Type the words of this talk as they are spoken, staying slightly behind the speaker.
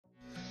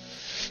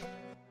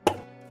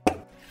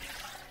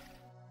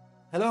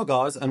Hello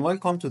guys and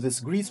welcome to this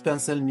Grease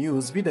Pencil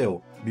news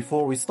video.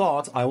 Before we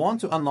start, I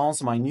want to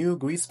announce my new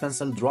Grease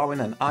Pencil drawing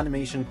and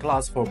animation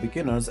class for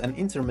beginners and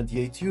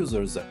intermediate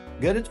users.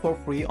 Get it for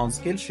free on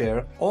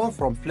Skillshare or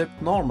from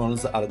Flipped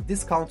Normals at a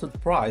discounted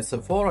price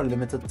for a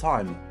limited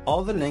time.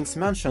 All the links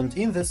mentioned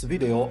in this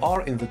video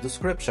are in the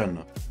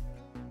description.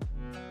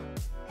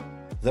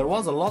 There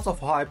was a lot of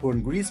hype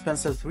when Grease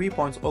Pencil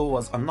 3.0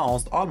 was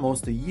announced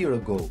almost a year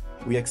ago.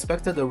 We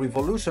expected a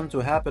revolution to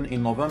happen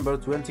in November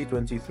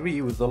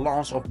 2023 with the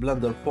launch of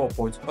Blender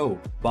 4.0,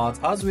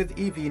 but as with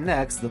EV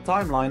Next, the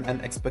timeline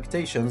and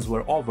expectations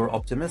were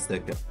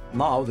over-optimistic.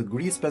 Now the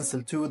Grease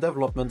Pencil 2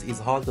 development is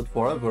halted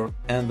forever,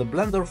 and the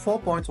Blender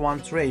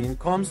 4.1 train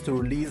comes to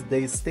release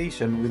day's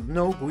station with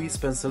no Grease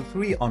Pencil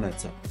 3 on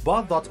it.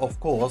 But that of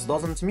course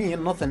doesn't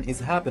mean nothing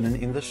is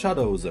happening in the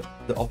shadows.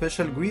 The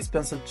official Grease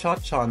Pencil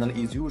chat channel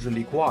is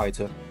usually quiet,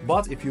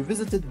 but if you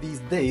visited these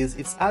days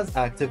it's as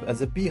active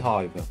as a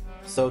beehive.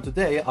 So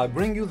today I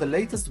bring you the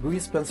latest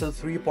Grease Pencil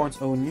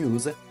 3.0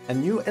 news, a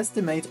new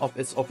estimate of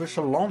its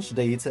official launch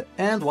date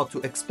and what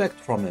to expect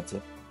from it.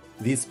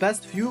 These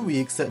past few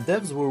weeks,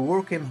 devs were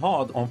working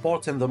hard on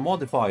porting the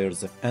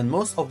modifiers, and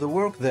most of the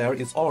work there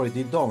is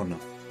already done.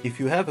 If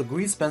you have a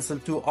Grease Pencil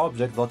 2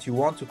 object that you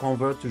want to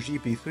convert to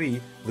GP3,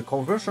 the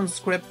conversion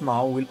script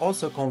now will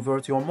also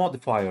convert your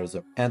modifiers.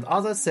 And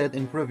as I said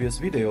in previous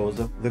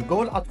videos, the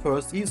goal at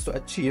first is to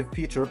achieve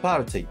feature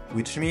parity,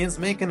 which means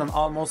making an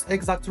almost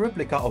exact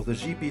replica of the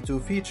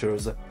GP2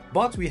 features,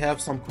 but we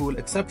have some cool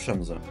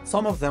exceptions.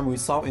 Some of them we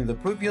saw in the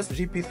previous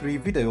GP3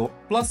 video,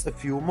 plus a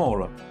few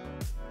more.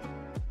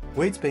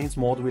 Weight Paint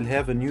mode will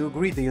have a new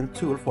gradient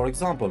tool, for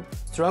example.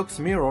 Strokes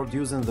mirrored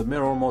using the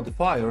mirror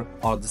modifier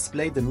are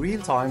displayed in real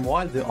time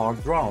while they are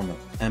drawn.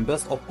 And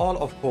best of all,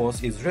 of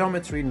course, is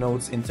geometry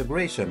nodes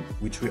integration,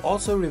 which we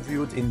also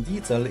reviewed in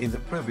detail in the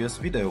previous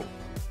video.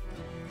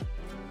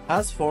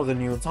 As for the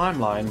new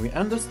timeline, we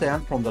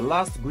understand from the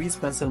last Grease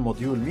Pencil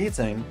module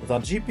meeting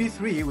that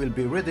GP3 will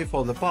be ready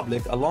for the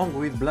public along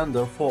with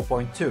Blender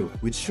 4.2,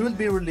 which should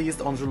be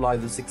released on July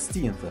the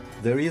 16th.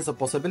 There is a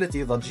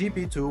possibility that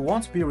GP2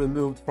 won't be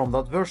removed from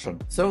that version,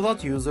 so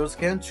that users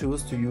can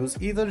choose to use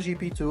either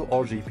GP2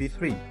 or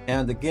GP3.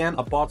 And again,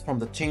 apart from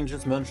the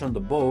changes mentioned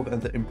above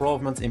and the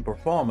improvements in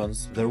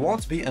performance, there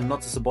won't be a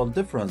noticeable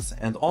difference,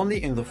 and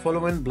only in the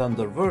following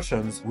Blender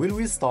versions will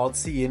we start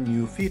seeing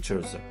new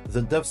features.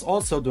 The devs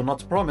also do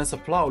not promise a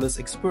flawless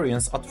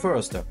experience at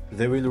first.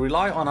 They will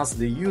rely on us,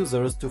 the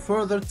users, to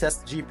further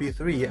test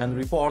GP3 and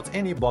report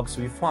any bugs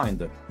we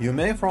find. You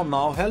may from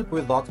now help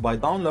with that by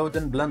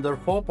downloading Blender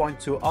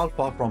 4.2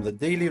 Alpha from the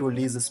daily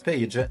releases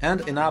page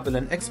and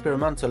enabling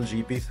experimental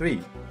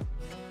GP3.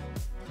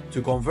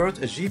 To convert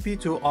a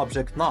GP2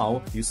 object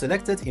now, you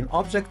select it in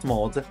Object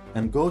Mode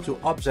and go to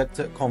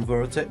Object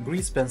Convert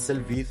Grease Pencil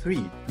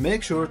V3.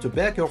 Make sure to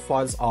back your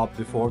files up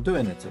before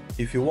doing it.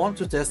 If you want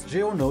to test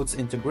GeoNodes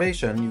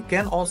integration, you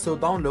can also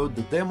download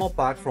the demo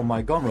pack from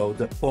my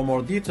Gumroad. For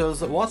more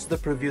details, watch the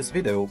previous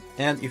video.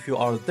 And if you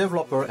are a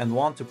developer and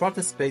want to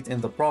participate in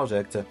the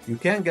project, you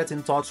can get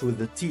in touch with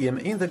the team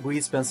in the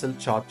Grease Pencil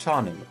chat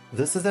channel.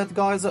 This is it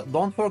guys,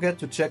 don't forget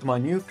to check my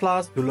new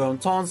class to learn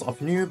tons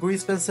of new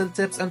Grease Pencil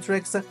tips and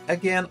tricks.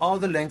 Again, all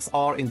the links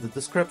are in the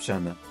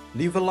description.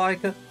 Leave a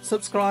like,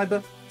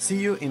 subscribe, see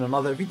you in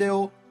another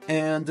video,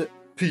 and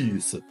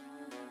peace!